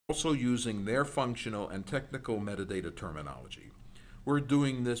also using their functional and technical metadata terminology. We're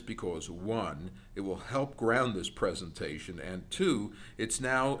doing this because, one, it will help ground this presentation, and two, it's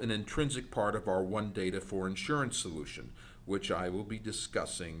now an intrinsic part of our One Data for Insurance solution, which I will be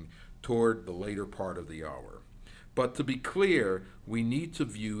discussing toward the later part of the hour. But to be clear, we need to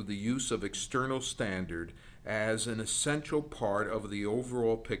view the use of external standard as an essential part of the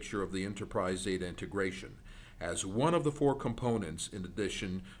overall picture of the enterprise data integration, as one of the four components in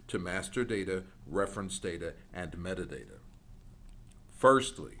addition to master data, reference data, and metadata.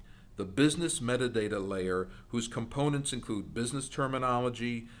 Firstly, the business metadata layer, whose components include business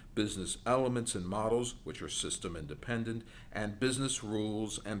terminology, business elements and models, which are system independent, and business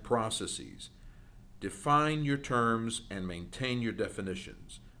rules and processes. Define your terms and maintain your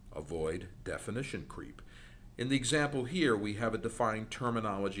definitions. Avoid definition creep. In the example here, we have a defined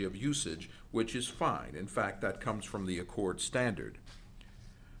terminology of usage, which is fine. In fact, that comes from the ACORD standard.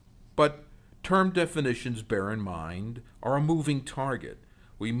 But term definitions, bear in mind, are a moving target.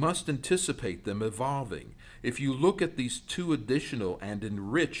 We must anticipate them evolving. If you look at these two additional and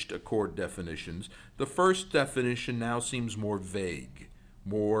enriched ACORD definitions, the first definition now seems more vague,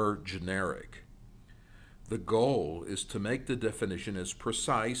 more generic. The goal is to make the definition as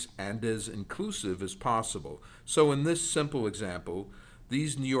precise and as inclusive as possible. So in this simple example,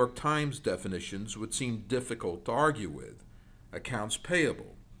 these New York Times definitions would seem difficult to argue with. Accounts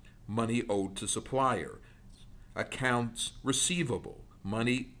payable, money owed to supplier. Accounts receivable,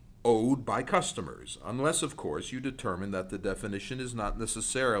 money owed by customers, unless, of course, you determine that the definition is not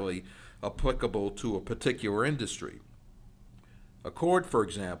necessarily applicable to a particular industry. ACORD, for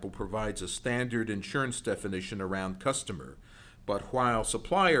example, provides a standard insurance definition around customer, but while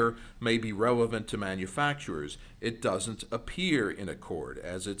supplier may be relevant to manufacturers, it doesn't appear in ACORD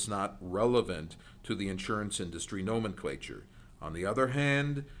as it's not relevant to the insurance industry nomenclature. On the other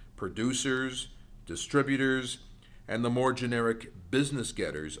hand, producers, distributors, and the more generic business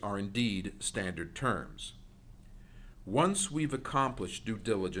getters are indeed standard terms. Once we've accomplished due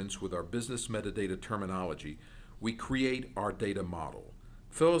diligence with our business metadata terminology, we create our data model.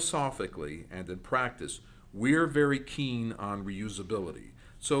 Philosophically and in practice, we're very keen on reusability.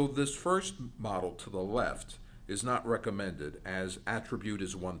 So this first model to the left is not recommended, as attribute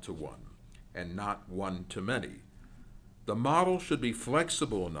is one-to-one and not one-to-many. The model should be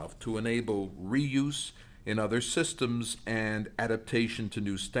flexible enough to enable reuse in other systems and adaptation to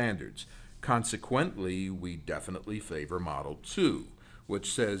new standards. Consequently, we definitely favor Model 2,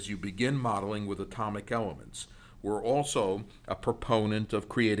 which says you begin modeling with atomic elements. We're also a proponent of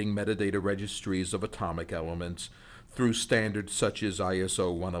creating metadata registries of atomic elements through standards such as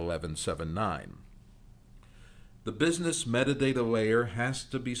ISO 11179. The business metadata layer has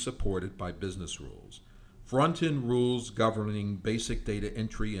to be supported by business rules. Front-end rules governing basic data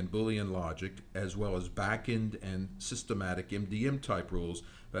entry and Boolean logic, as well as back-end and systematic MDM-type rules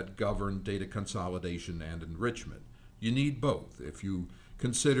that govern data consolidation and enrichment. You need both if you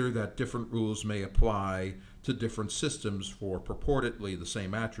consider that different rules may apply to different systems for purportedly the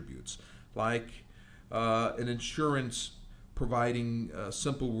same attributes, like an insurance providing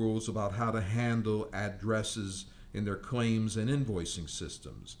simple rules about how to handle addresses in their claims and invoicing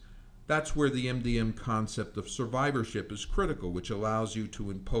systems. That's where the MDM concept of survivorship is critical, which allows you to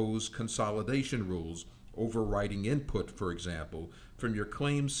impose consolidation rules, overriding input, for example, from your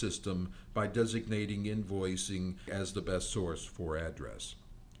claims system by designating invoicing as the best source for address.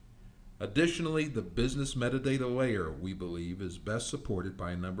 Additionally, the business metadata layer, we believe, is best supported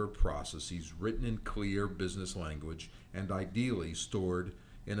by a number of processes written in clear business language and ideally stored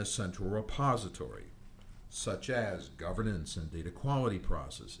in a central repository, such as governance and data quality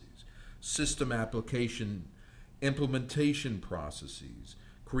processes, system application implementation processes,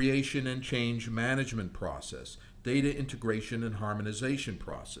 creation and change management process, data integration and harmonization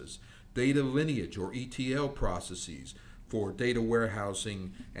process, data lineage or ETL processes for data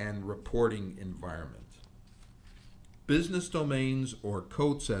warehousing and reporting environment. Business domains or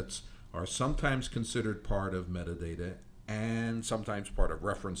code sets are sometimes considered part of metadata and sometimes part of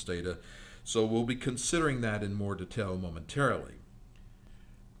reference data, so we'll be considering that in more detail momentarily.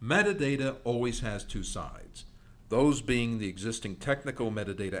 Metadata always has two sides, those being the existing technical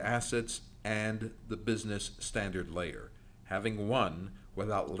metadata assets and the business standard layer. Having one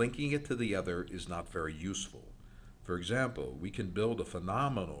without linking it to the other is not very useful. For example, we can build a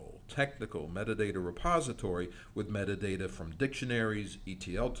phenomenal technical metadata repository with metadata from dictionaries,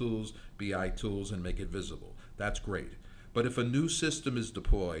 ETL tools, BI tools, and make it visible. That's great. But if a new system is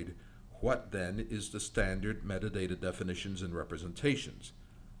deployed, what then is the standard metadata definitions and representations?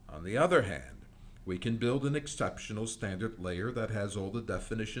 On the other hand, We can build an exceptional standard layer that has all the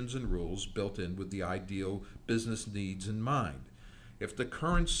definitions and rules built in with the ideal business needs in mind. If the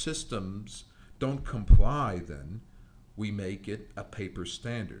current systems don't comply, then we make it a paper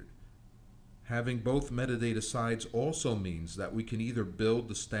standard. Having both metadata sides also means that we can either build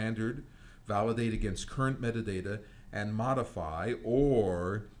the standard, validate against current metadata, and modify,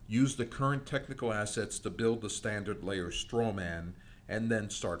 or use the current technical assets to build the standard layer strawman and then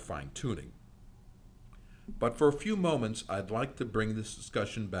start fine-tuning. But for a few moments, I'd like to bring this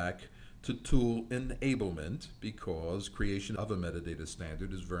discussion back to tool enablement, because creation of a metadata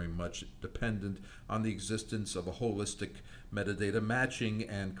standard is very much dependent on the existence of a holistic metadata matching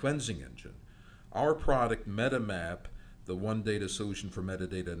and cleansing engine. Our product, MetaMap, the one data solution for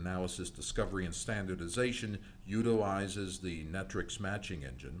metadata analysis, discovery, and standardization, utilizes the Netrix matching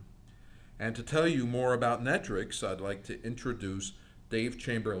engine. And to tell you more about Netrix, I'd like to introduce Dave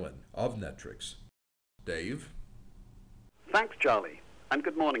Chamberlain of Netrix. Dave? Thanks, Charlie, and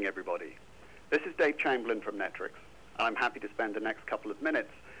good morning, everybody. This is Dave Chamberlain from Netrix, and I'm happy to spend the next couple of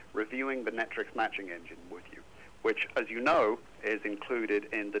minutes reviewing the Netrix matching engine with you, which, as you know, is included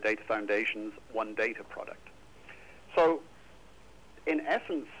in the Data Foundation's One Data product. So, in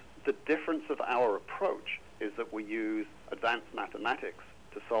essence, the difference of our approach is that we use advanced mathematics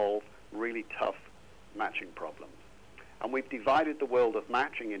to solve really tough matching problems. And we've divided the world of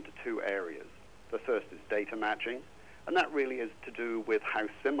matching into two areas. The first is data matching, and that really is to do with how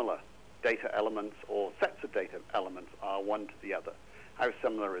similar data elements or sets of data elements are one to the other. How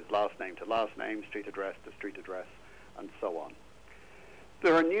similar is last name to last name, street address to street address, and so on.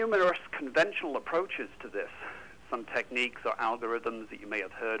 There are numerous conventional approaches to this. Some techniques or algorithms that you may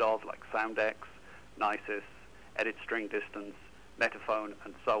have heard of, like SoundX, NISIS, edit string distance, metaphone,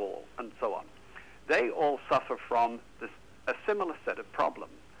 and so on. They all suffer from a similar set of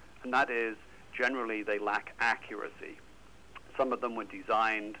problems, and that is generally they lack accuracy. Some of them were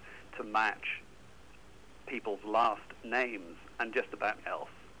designed to match people's last names and just about else.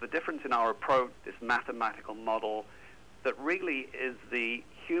 The difference in our approach, this mathematical model that really is the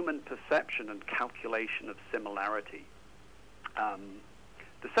human perception and calculation of similarity.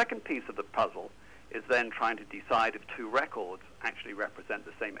 The second piece of the puzzle is then trying to decide if two records actually represent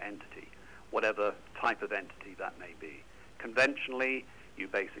the same entity, whatever type of entity that may be. Conventionally, you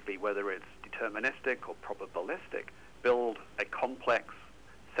basically, whether it's deterministic or probabilistic, build a complex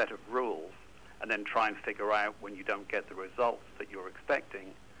set of rules and then try and figure out, when you don't get the results that you're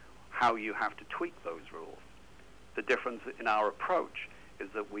expecting, how you have to tweak those rules. The difference in our approach is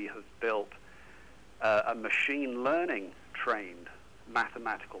that we have built a machine learning trained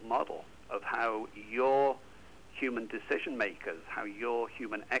mathematical model of how your human decision makers, how your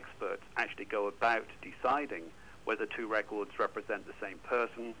human experts actually go about deciding whether two records represent the same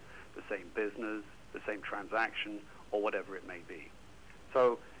person, the same business, the same transaction, or whatever it may be.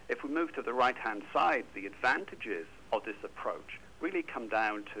 So if we move to the right-hand side, the advantages of this approach really come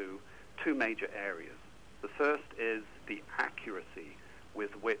down to two major areas. The first is the accuracy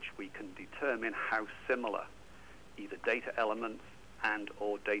with which we can determine how similar either data elements and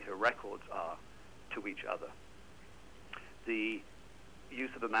or data records are to each other. The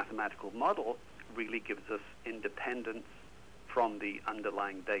use of a mathematical model really gives us independence from the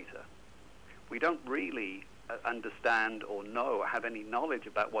underlying data. We don't really understand or know or have any knowledge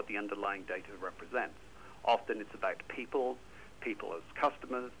about what the underlying data represents. Often it's about people as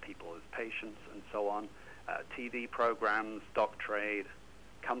customers, people as patients, and so on, TV programs, stock trade,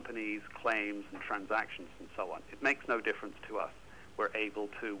 companies, claims, and transactions, and so on. It makes no difference to us. We're able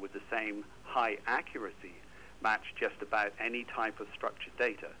to, with the same high accuracy, match just about any type of structured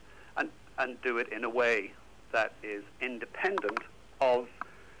data and do it in a way that is independent of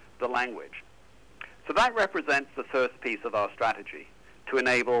the language. So that represents the first piece of our strategy, to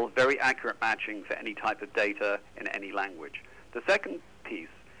enable very accurate matching for any type of data in any language. The second piece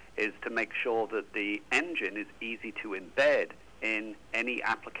is to make sure that the engine is easy to embed in any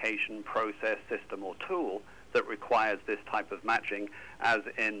application, process, system, or tool that requires this type of matching, as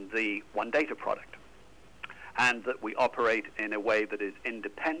in the One Data product, and that we operate in a way that is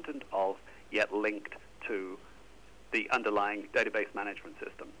independent of, yet linked to, the underlying database management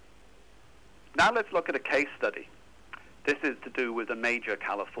system. Now let's look at a case study. This is to do with a major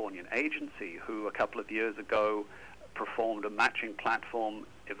Californian agency who a couple of years ago performed a matching platform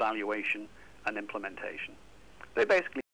evaluation and implementation. They basically